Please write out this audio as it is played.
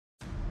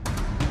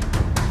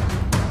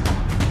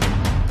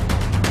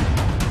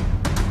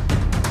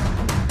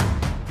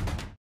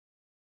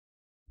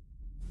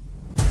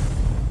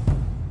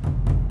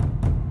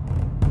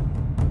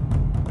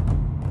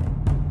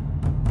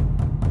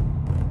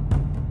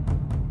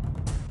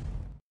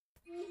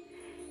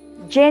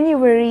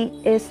January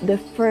is the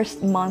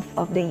first month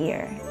of the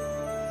year.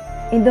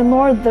 In the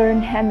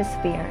Northern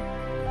Hemisphere,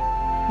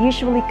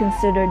 usually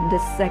considered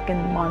the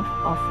second month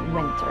of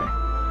winter.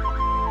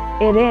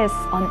 It is,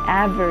 on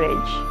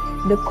average,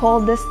 the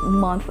coldest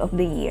month of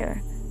the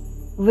year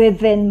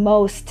within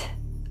most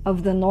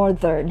of the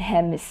Northern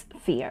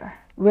Hemisphere,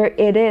 where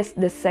it is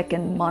the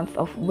second month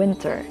of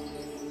winter,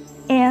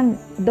 and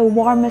the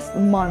warmest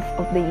month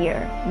of the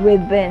year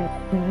within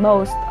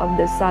most of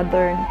the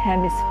Southern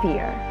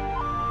Hemisphere,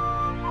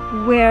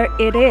 where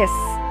it is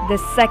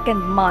the second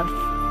month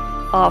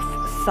of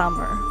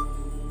summer.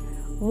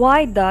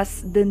 Why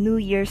does the New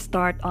Year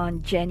start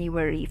on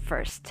January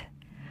 1st?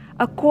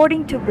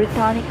 According to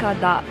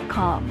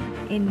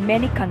Britannica.com, in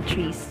many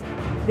countries,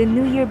 the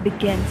New Year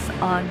begins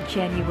on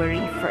January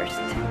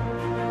 1st.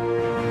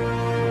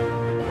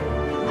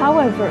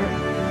 However,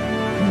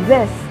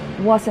 this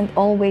wasn't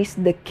always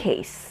the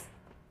case.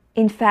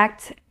 In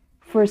fact,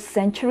 for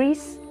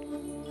centuries,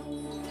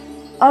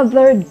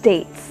 other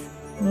dates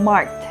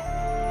marked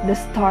the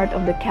start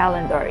of the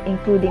calendar,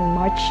 including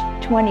March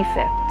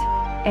 25th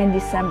and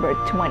December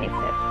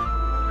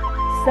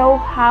 25th. So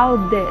how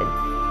did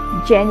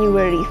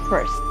January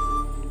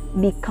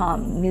 1st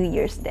become New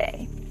Year's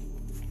Day?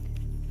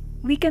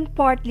 We can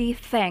partly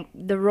thank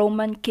the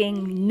Roman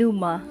king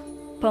Numa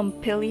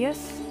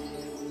Pompilius.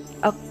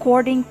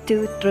 According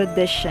to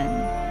tradition,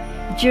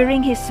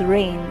 during his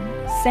reign,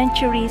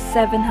 century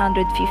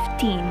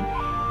 715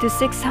 to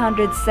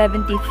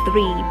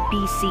 673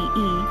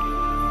 BCE,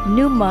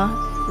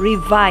 Numa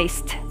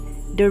revised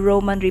the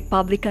Roman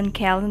Republican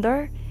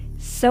calendar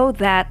so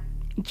that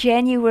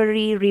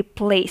January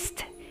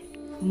replaced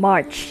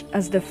March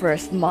as the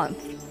first month.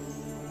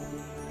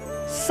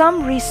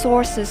 Some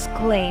resources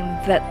claim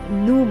that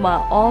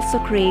Numa also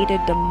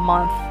created the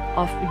month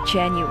of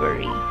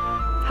January.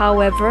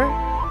 However,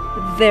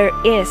 there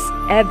is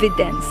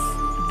evidence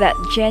that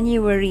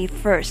January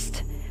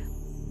 1st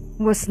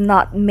was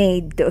not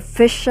made the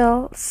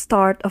official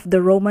start of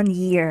the Roman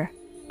year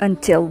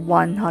until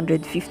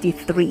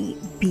 153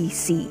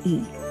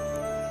 BCE.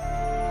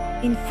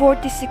 In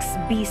 46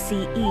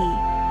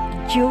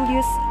 BCE,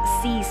 Julius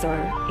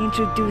Caesar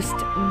introduced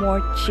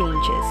more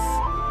changes,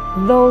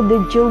 though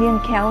the Julian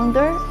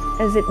calendar,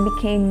 as it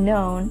became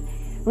known,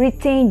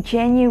 retained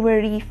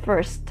January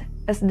 1st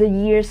as the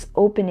year's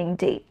opening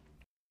date.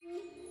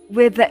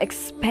 With the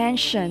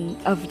expansion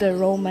of the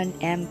Roman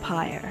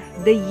Empire,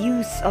 the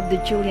use of the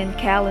Julian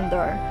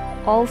calendar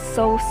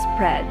also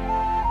spread.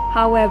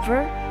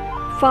 However,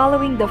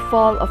 following the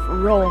fall of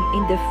Rome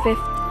in the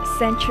 5th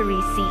century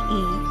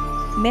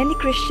CE, many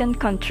Christian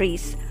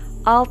countries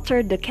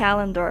altered the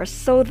calendar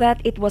so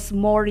that it was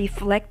more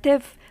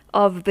reflective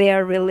of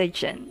their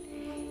religion.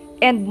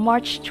 And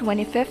March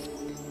 25th,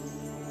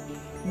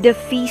 the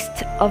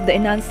Feast of the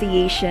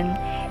Annunciation,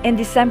 and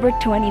December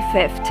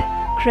 25th,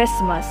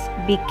 Christmas,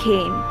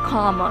 became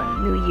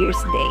common New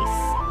Year's days.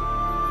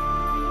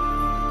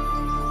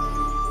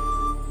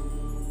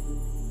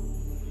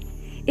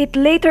 It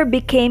later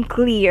became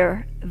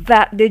clear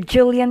that the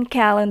Julian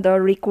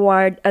calendar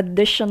required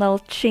additional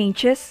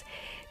changes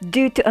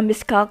due to a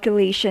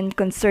miscalculation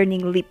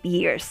concerning leap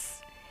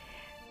years.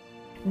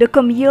 The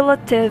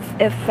cumulative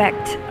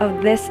effect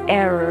of this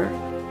error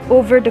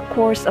over the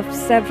course of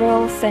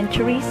several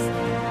centuries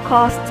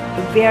caused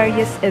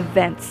various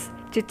events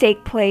to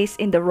take place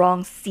in the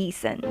wrong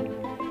season.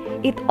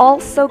 It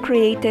also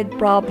created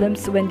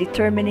problems when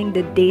determining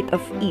the date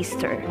of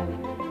Easter.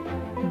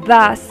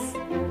 Thus,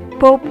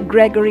 Pope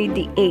Gregory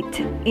VIII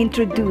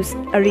introduced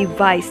a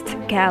revised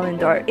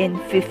calendar in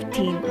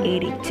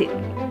 1582.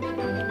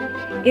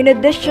 In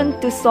addition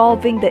to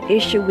solving the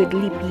issue with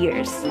leap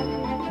years,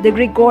 the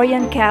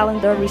Gregorian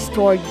calendar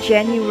restored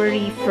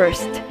January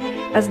 1st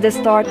as the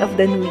start of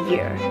the new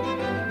year,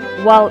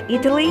 while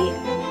Italy,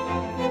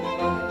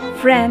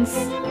 France,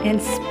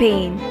 and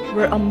Spain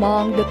were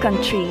among the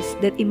countries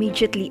that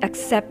immediately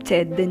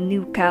accepted the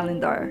new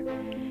calendar.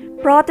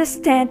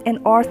 Protestant and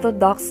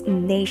Orthodox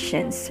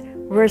nations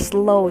were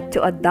slow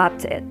to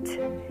adopt it.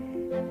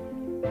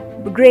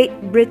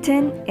 Great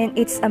Britain and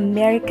its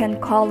American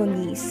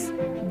colonies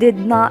did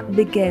not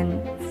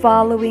begin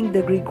following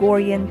the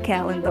Gregorian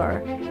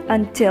calendar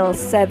until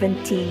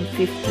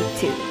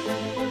 1752.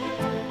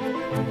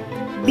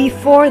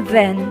 Before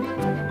then,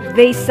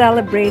 they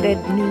celebrated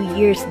New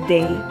Year's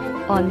Day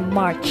on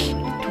March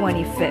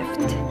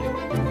 25th.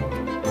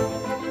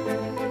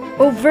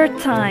 Over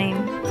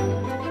time,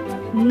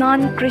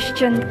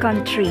 non-Christian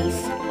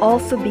countries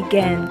also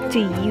began to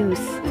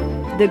use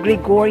the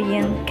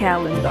Gregorian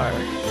calendar.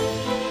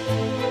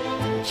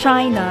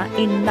 China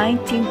in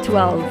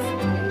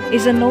 1912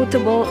 is a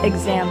notable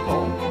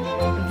example,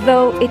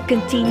 though it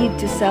continued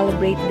to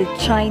celebrate the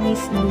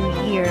Chinese New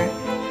Year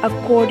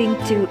according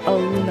to a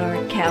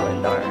lunar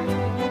calendar.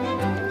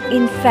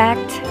 In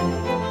fact,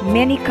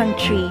 many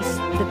countries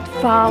that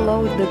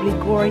follow the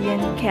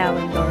Gregorian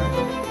calendar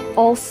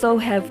also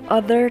have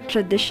other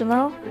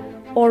traditional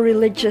or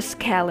religious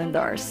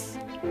calendars.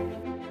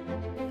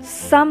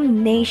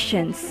 Some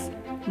nations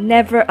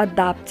never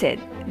adopted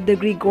the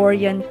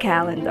Gregorian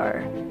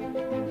calendar,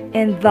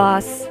 and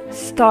thus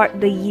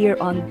start the year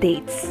on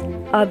dates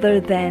other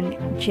than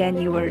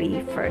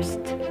January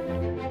 1st.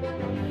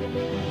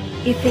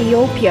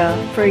 Ethiopia,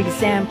 for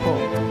example,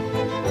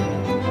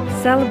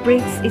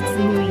 celebrates its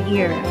new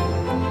year,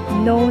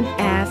 known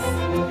as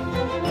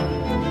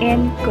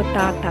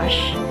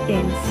Enkotash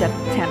in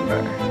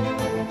September.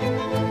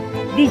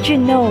 Did you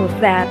know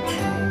that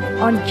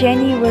on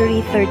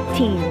January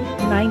 13,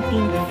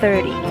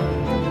 1930,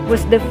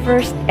 was the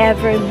first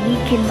ever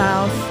Mickey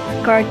Mouse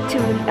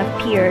cartoon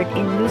appeared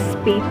in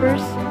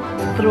newspapers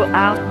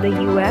throughout the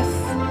US?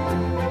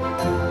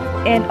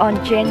 And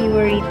on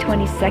January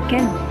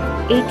 22nd,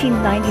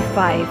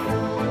 1895,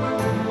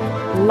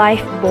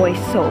 Lifebouy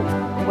soap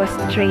was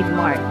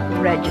trademark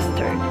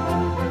registered.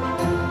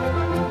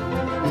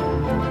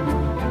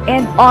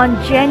 And on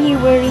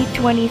January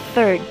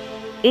 23rd,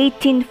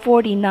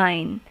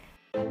 1849,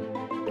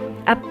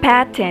 a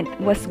patent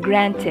was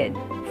granted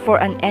for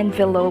an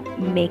envelope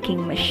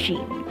making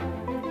machine.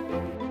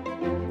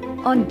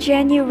 On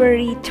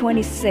January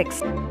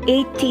 26,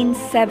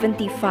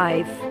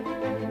 1875,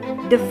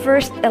 the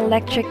first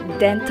electric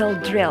dental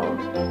drill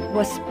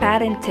was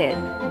patented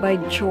by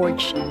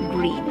George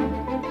Green.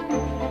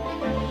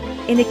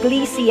 In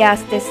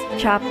Ecclesiastes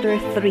chapter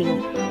 3,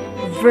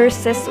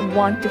 verses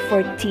 1 to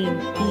 14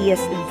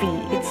 ESV,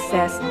 it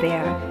says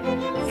there,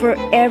 "For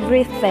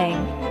everything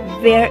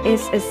there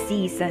is a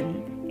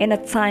season, and a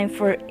time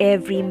for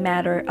every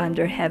matter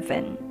under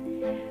heaven,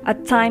 a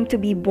time to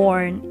be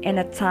born and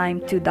a time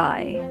to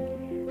die,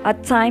 a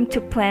time to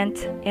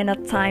plant and a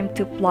time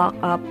to pluck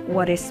up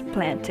what is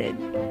planted,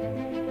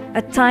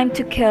 a time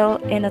to kill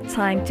and a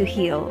time to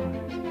heal,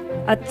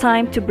 a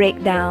time to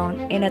break down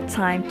and a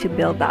time to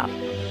build up,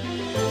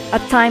 a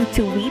time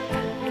to weep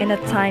and a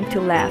time to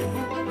laugh,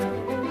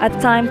 a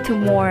time to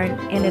mourn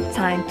and a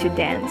time to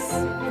dance,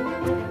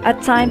 a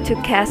time to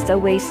cast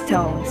away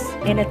stones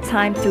and a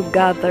time to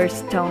gather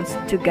stones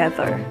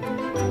together,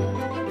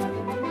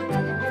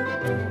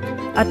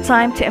 a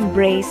time to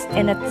embrace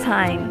and a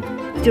time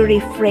to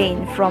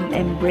refrain from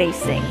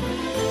embracing,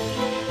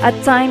 a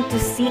time to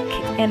seek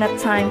and a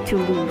time to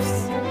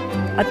lose,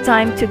 a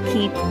time to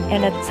keep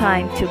and a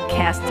time to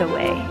cast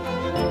away,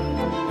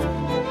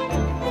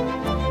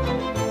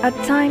 a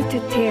time to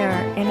tear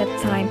and a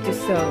time to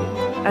sow,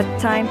 a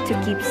time to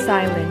keep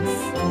silence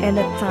and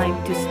a time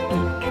to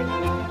speak,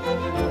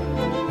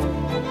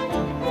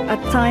 a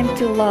time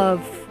to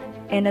love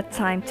and a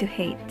time to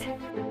hate,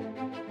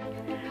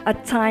 a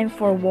time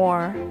for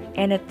war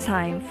and a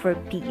time for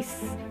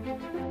peace.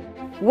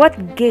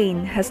 What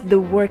gain has the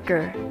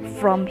worker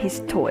from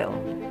his toil?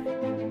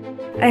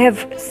 I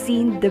have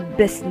seen the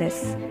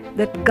business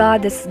that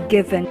God has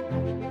given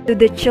to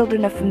the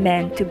children of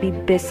men to be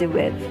busy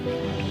with.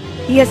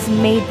 He has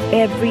made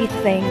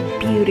everything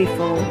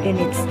beautiful in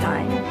its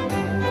time.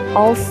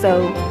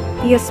 Also,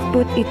 He has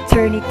put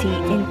eternity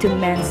into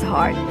man's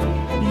heart,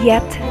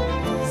 yet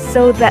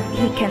so that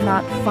he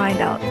cannot find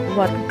out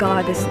what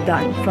God has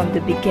done from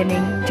the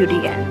beginning to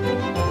the end.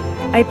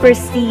 I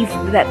perceive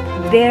that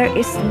there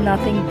is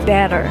nothing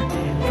better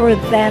for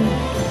them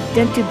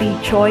than to be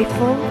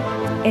joyful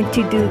and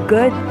to do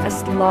good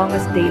as long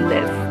as they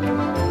live.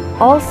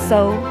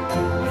 Also,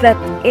 that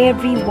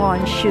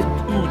everyone should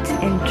eat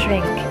and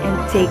drink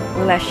and take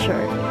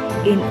pleasure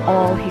in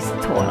all his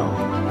toil.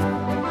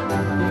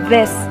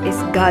 This is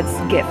God's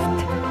gift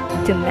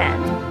to man.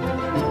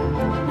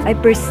 I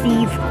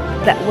perceive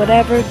that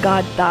whatever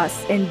God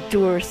does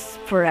endures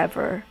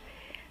forever.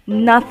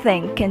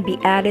 Nothing can be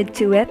added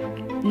to it,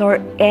 nor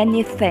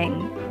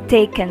anything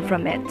taken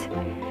from it.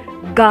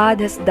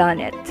 God has done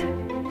it,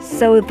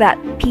 so that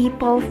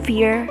people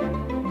fear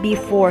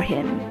before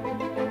Him.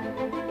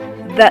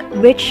 That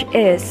which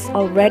is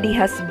already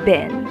has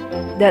been,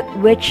 that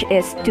which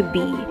is to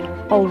be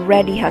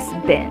already has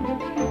been,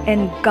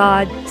 and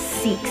God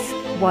seeks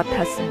what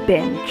has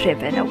been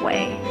driven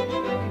away.